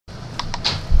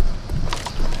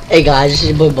Hey guys, this is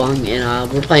your boy Bung,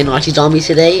 and we're playing Nazi Zombies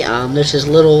today. There's this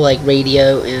little like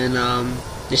radio, and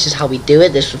this is how we do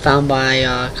it. This was found by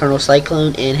Colonel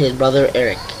Cyclone and his brother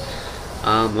Eric.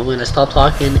 I'm gonna stop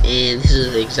talking, and this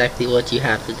is exactly what you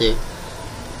have to do.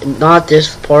 Not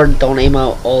this part. Don't aim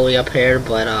out all the way up here,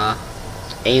 but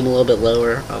aim a little bit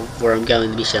lower of where I'm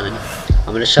going to be showing.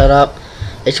 I'm gonna shut up.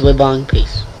 It's your boy Bung.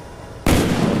 Peace.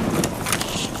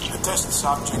 The test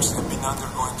subjects have been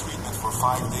undergoing treatment for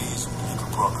 5 days with little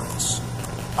progress.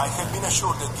 I have been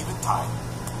assured that given time,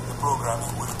 the program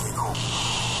will take hold.